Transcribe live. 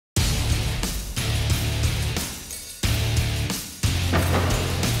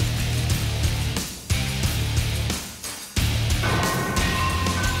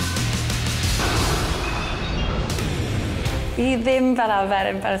Fi ddim fel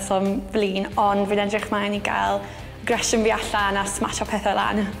arfer yn berson flin, ond fi'n edrych mlaen I gael gresiwn fi allan a smasho pethau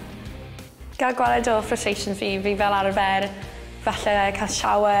lan. Gael gwared o frustrations fi fel arfer, falle cael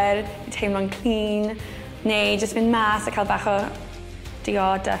shower, I teimlo'n clean, neu jyst mynd mas a cael bach o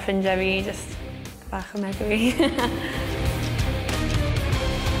diod a ffrindiau fi, jyst bach o megw fi.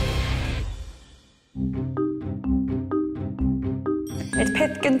 Y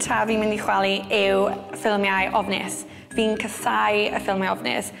peth gyntaf fi'n mynd I chwalu yw ffilmiau ofnus. Fi'n casau y ffilmiau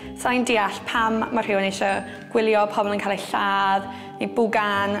ofnus. Sa'n deall pam mae rhywun eisiau gwylio pobl yn cael eu lladd neu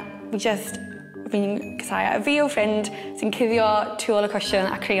bwgan. Fi'n casau. Fi o ffrind sy'n cuddio tu ôl y cwestiwn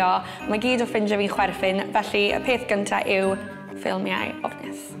a crio. Mae gyd o ffrindiau fi'n chwerthin, felly y peth gyntaf yw ffilmiau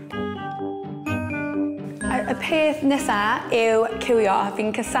ofnus. Y peth nesaf yw cywio.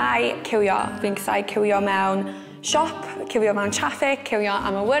 Fi'n casau cywio. Fi'n casau cywio mewn siop, cywio mewn traffic, cywio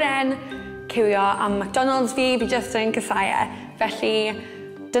am awyren, cywio am McDonald's fi jyst yn casau e. Felly,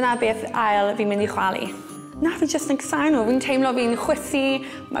 dyna beth ail fi'n mynd I chwalu. Na, fi jyst yn casau nhw. Fi'n teimlo fi'n chwysu,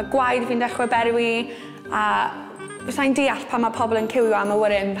 mae gwaed fi'n dechrau berwi, a sa'n deall pan mae pobl yn cywio am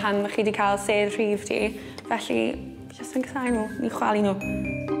awyren pan chi wedi cael sedd rhif ti. Felly, fi jyst yn casau nhw, ni'n chwalu nhw.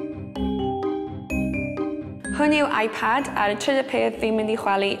 Hwn yw iPad, a'r trydydd peth fi'n mynd I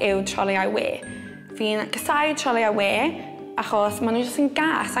chwalu yw troliau we. Fi'n casau troliau we, achos maen nhw jyst yn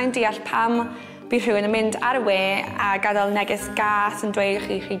gas. Sa'n deall pam bydd rhywun yn mynd ar y we a gadael neges gas yn dweud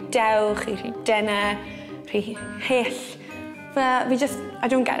chi rhy dewch, chi rhy dene, rhy hyll. I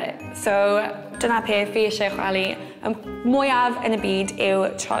don't get it. So, dyna peth fi eisiau chwalu. Y mwyaf yn y byd yw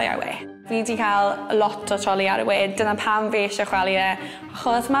troliau we. Fi wedi cael lot o troli ar y we, dyna pam fi eisiau chwalu e.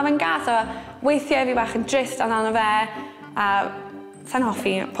 Achos mae fe'n gas o weithiau fi bach yn drist amdano fe, a sa'n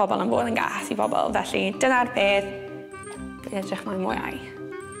hoffi pobl yn bod yn gas I bobl, felly dyna'r peth fi'n edrych mlaen mwyau.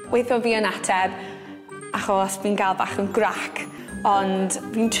 Weithio fi yn ateb achos fi'n gael bach yn grac, ond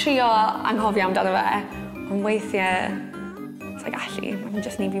fi'n trio anghofio amdano fe, ond weithiau sa'n gallu, mae'n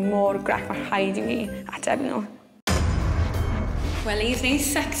jyst neud fi mor grac, mae'n rhaid I fi ateb nhw. Wellies neis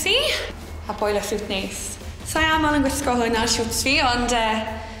sexy, a boiler suit neis. Sa'n aml yn gwisgo hwn ar shoots fi, ond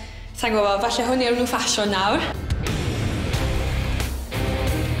sa'n gwybod, falle hwn yw'r nhw ffasiwn nawr.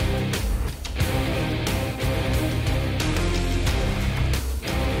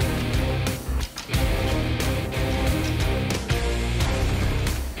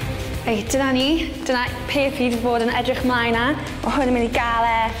 Reit, dyna ni. Dyna peth fi wedi bod yn edrych mlaen â. Mae hwn yn mynd I gael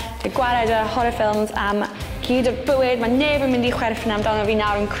e, gwared o horror films am gyd o bywyd. Mae neb yn mynd I chwerthin amdano fi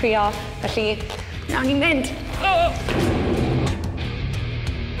nawr yn crio. Felly, nawr ni'n mynd.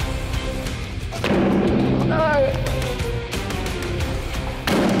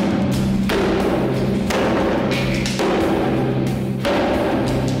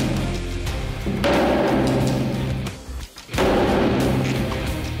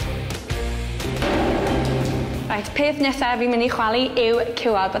 Peth nesaf fi'n mynd I chwalu yw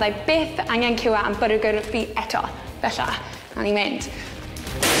cywa. Byddai byth angen cywa am byrgyr fi eto. Fella, na ni'n mynd.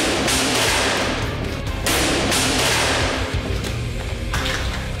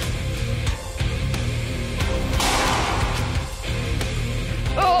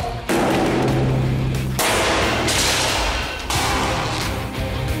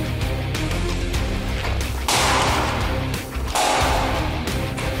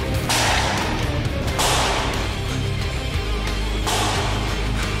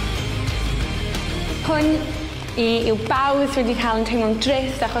 Hwn yw bawd wedi cael yn teimlo'n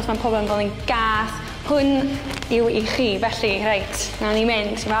drist achos mae pobl yn bod yn gas. Hwn yw I chi, felly, reit, nawr ni'n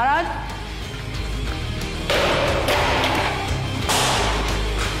mynd. Ti'n barod?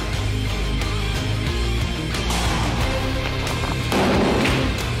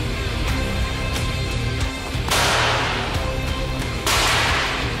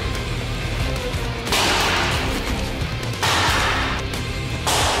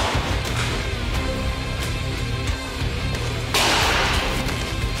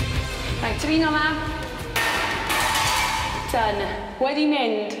 Trino yma. Done. Wedi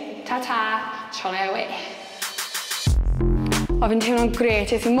mynd. Ta-ta. Troliau we. O, fi'n teimlo'n gret.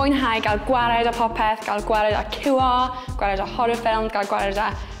 Fi'n mwynhau gael gwared o popeth, gael gwared o cywo, gwared o horror film, gael gwared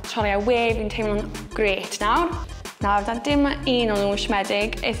o troliau we. Fi'n teimlo'n gret nawr. Nawr, da dim un o'n nhw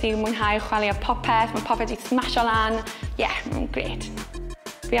siomedig. Fi'n mwynhau chwalu o popeth. Mae popeth I smasho lan. Mae'n gret.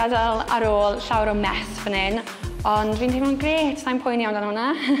 Fi adael ar ôl llawer o mess fan hyn, ond fi'n teimlo'n gret. Sa'n poeni amdano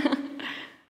hwnna.